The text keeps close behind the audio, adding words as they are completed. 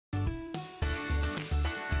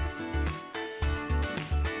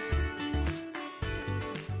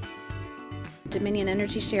Dominion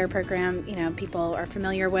Energy Share program, people are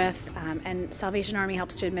familiar with, and Salvation Army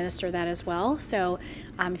helps to administer that as well. So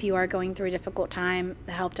if you are going through a difficult time,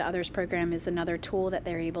 the Help to Others program is another tool that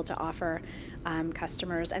they're able to offer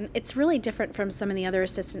customers. And it's really different from some of the other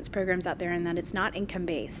assistance programs out there in that it's not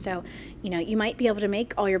income-based. So, you might be able to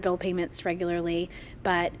make all your bill payments regularly,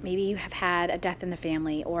 but maybe you have had a death in the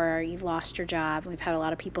family or you've lost your job. We've had a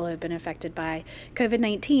lot of people who have been affected by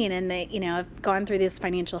COVID-19 and they, have gone through this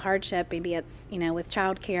financial hardship. Maybe it's, with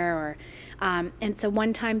childcare or, and it's a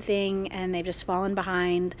one-time thing and they've just fallen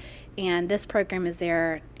behind. And this program is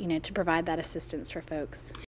there, to provide that assistance for folks.